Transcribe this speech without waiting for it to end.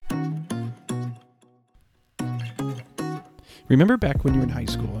Remember back when you were in high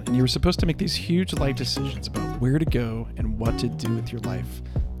school and you were supposed to make these huge life decisions about where to go and what to do with your life,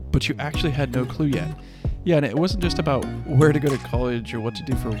 but you actually had no clue yet? Yeah, and it wasn't just about where to go to college or what to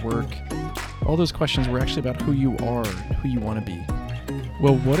do for work. All those questions were actually about who you are and who you want to be.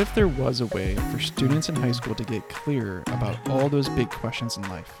 Well, what if there was a way for students in high school to get clear about all those big questions in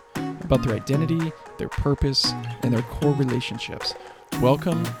life, about their identity, their purpose, and their core relationships?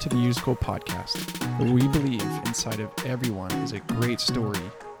 Welcome to the U School Podcast, where we believe inside of everyone is a great story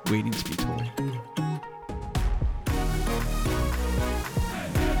waiting to be told.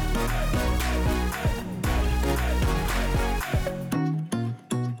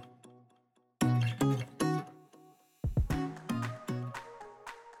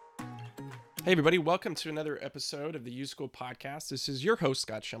 Hey everybody, welcome to another episode of the U School Podcast. This is your host,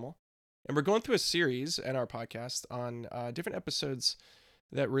 Scott Schimmel, and we're going through a series in our podcast on different episodes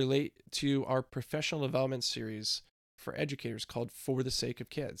that relate to our professional development series for educators called For the Sake of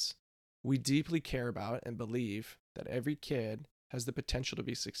Kids. We deeply care about and believe that every kid has the potential to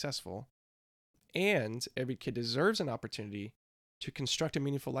be successful, and every kid deserves an opportunity to construct a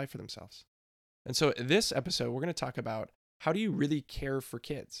meaningful life for themselves. And so in this episode, we're going to talk about how do you really care for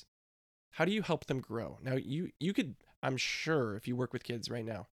kids? How do you help them grow? Now, you could, I'm sure, if you work with kids right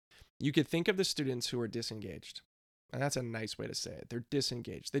now, you could think of the students who are disengaged. And that's a nice way to say it. They're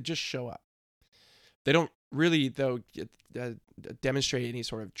disengaged. They just show up. They don't really, though, demonstrate any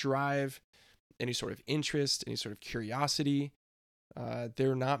sort of drive, any sort of interest, any sort of curiosity.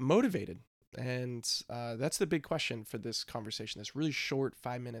 They're not motivated. And that's the big question for this conversation, this really short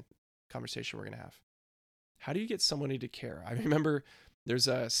 5-minute conversation we're going to have. How do you get somebody to care? I remember there's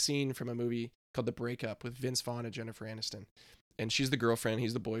a scene from a movie called The Breakup with Vince Vaughn and Jennifer Aniston. And she's the girlfriend,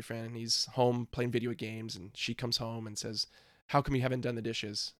 he's the boyfriend, and he's home playing video games. And she comes home and says, "How come you haven't done the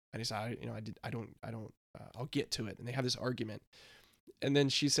dishes?" And he said, I'll get to it." And they have this argument. And then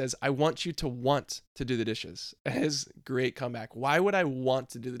she says, "I want you to want to do the dishes." And his great comeback. Why would I want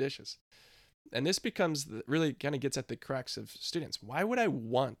to do the dishes? And this becomes really kind of gets at the crux of students. Why would I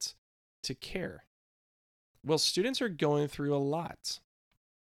want to care? Well, students are going through a lot.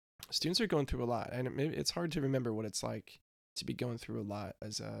 And maybe it's hard to remember what it's like to be going through a lot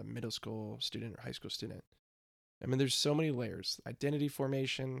as a middle school student or high school student. I mean, there's so many layers: identity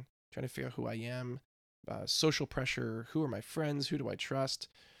formation, trying to figure out who I am, social pressure, who are my friends, who do I trust.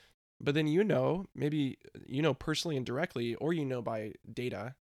 But then maybe personally and directly, or by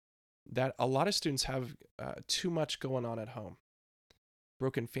data, that a lot of students have too much going on at home.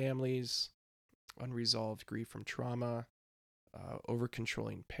 Broken families, unresolved grief from trauma,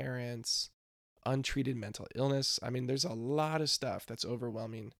 over-controlling parents, untreated mental illness. I mean, there's a lot of stuff that's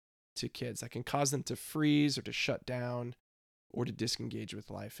overwhelming to kids that can cause them to freeze or to shut down or to disengage with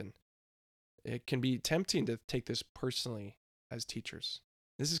life. And it can be tempting to take this personally as teachers.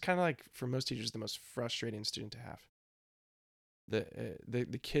 This is kind of like, for most teachers, the most frustrating student to have.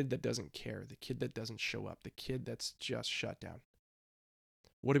 The kid that doesn't care, the kid that doesn't show up, the kid that's just shut down.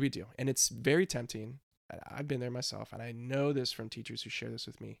 What do we do? And it's very tempting. I've been there myself, and I know this from teachers who share this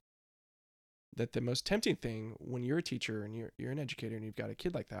with me, that the most tempting thing when you're a teacher and you're an educator and you've got a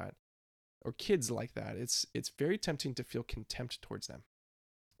kid like that, or kids like that, it's very tempting to feel contempt towards them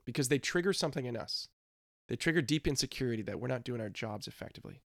because they trigger something in us. They trigger deep insecurity that we're not doing our jobs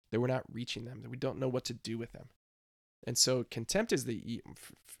effectively, that we're not reaching them, that we don't know what to do with them. And so contempt is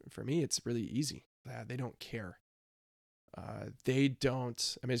for me, it's really easy. They don't care. They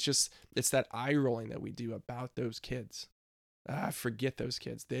don't, it's that eye rolling that we do about those kids. Forget those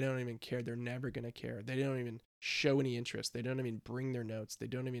kids. They don't even care. They're never going to care. They don't even show any interest. They don't even bring their notes. They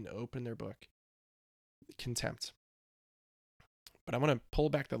don't even open their book. Contempt. But I want to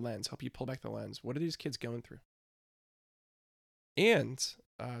help you pull back the lens. What are these kids going through? And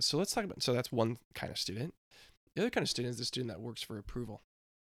so let's talk about, so that's one kind of student. The other kind of student is the student that works for approval,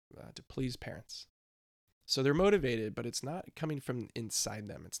 to please parents. So they're motivated, but it's not coming from inside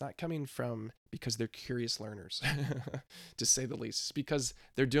them. It's not coming from because they're curious learners, to say the least. It's because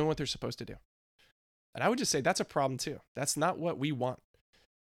they're doing what they're supposed to do. And I would just say that's a problem too. That's not what we want.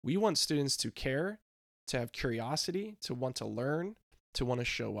 We want students to care, to have curiosity, to want to learn, to want to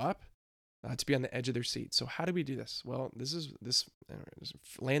show up, to be on the edge of their seat. So how do we do this? Well,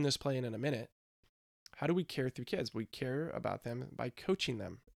 land this plane in a minute. How do we care through kids? We care about them by coaching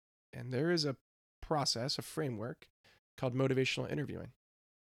them. And there is a process, a framework called motivational interviewing.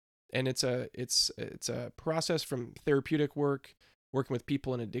 And it's a process from therapeutic work, working with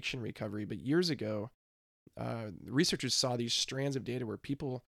people in addiction recovery. But years ago, researchers saw these strands of data where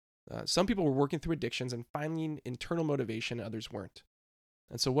some people were working through addictions and finding internal motivation, others weren't.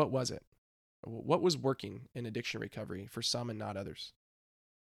 And so what was it? What was working in addiction recovery for some and not others?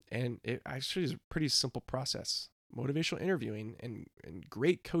 And it actually is a pretty simple process. Motivational interviewing and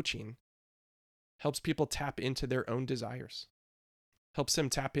great coaching helps people tap into their own desires, helps them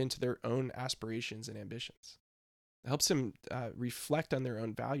tap into their own aspirations and ambitions, it helps them reflect on their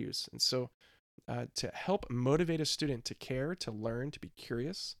own values. And so to help motivate a student to care, to learn, to be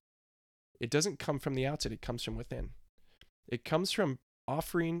curious, it doesn't come from the outside, it comes from within. It comes from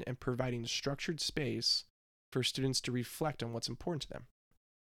offering and providing structured space for students to reflect on what's important to them,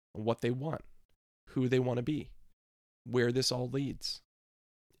 what they want, who they want to be, where this all leads.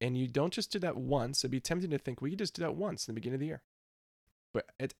 And you don't just do that once. It'd be tempting to think, well, you just do that once in the beginning of the year. But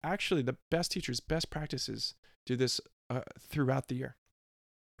it's actually the best teachers, best practices do this throughout the year,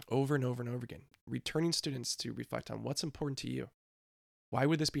 over and over and over again, returning students to reflect on what's important to you. Why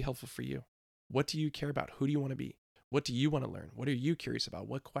would this be helpful for you? What do you care about? Who do you want to be? What do you want to learn? What are you curious about?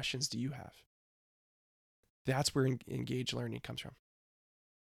 What questions do you have? That's where engaged learning comes from.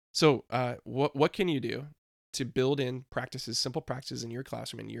 So what can you do to build in practices, simple practices in your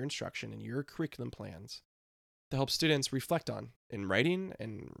classroom, in your instruction, in your curriculum plans to help students reflect on in writing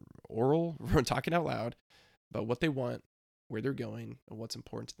and oral, talking out loud about what they want, where they're going, and what's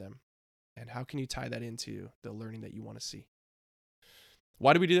important to them? And how can you tie that into the learning that you want to see?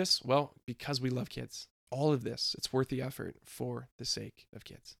 Why do we do this? Well, because we love kids. All of this, it's worth the effort for the sake of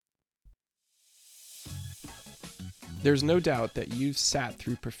kids. There's no doubt that you've sat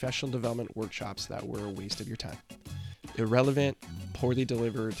through professional development workshops that were a waste of your time. Irrelevant, poorly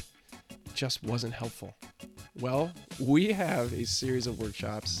delivered, just wasn't helpful. Well, we have a series of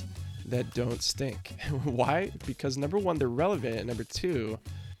workshops that don't stink. Why? Because number one, they're relevant, and number two,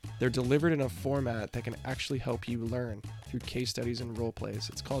 they're delivered in a format that can actually help you learn through case studies and role plays.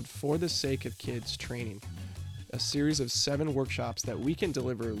 It's called For the Sake of Kids Training, a series of 7 workshops that we can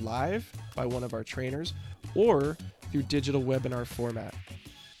deliver live by one of our trainers or through digital webinar format.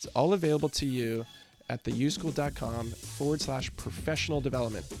 It's all available to you at theuschool.com/professional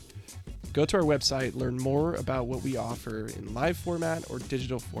development. Go to our website, learn more about what we offer in live format or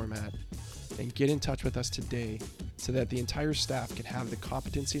digital format, and get in touch with us today so that the entire staff can have the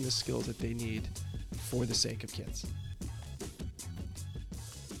competency and the skills that they need for the sake of kids.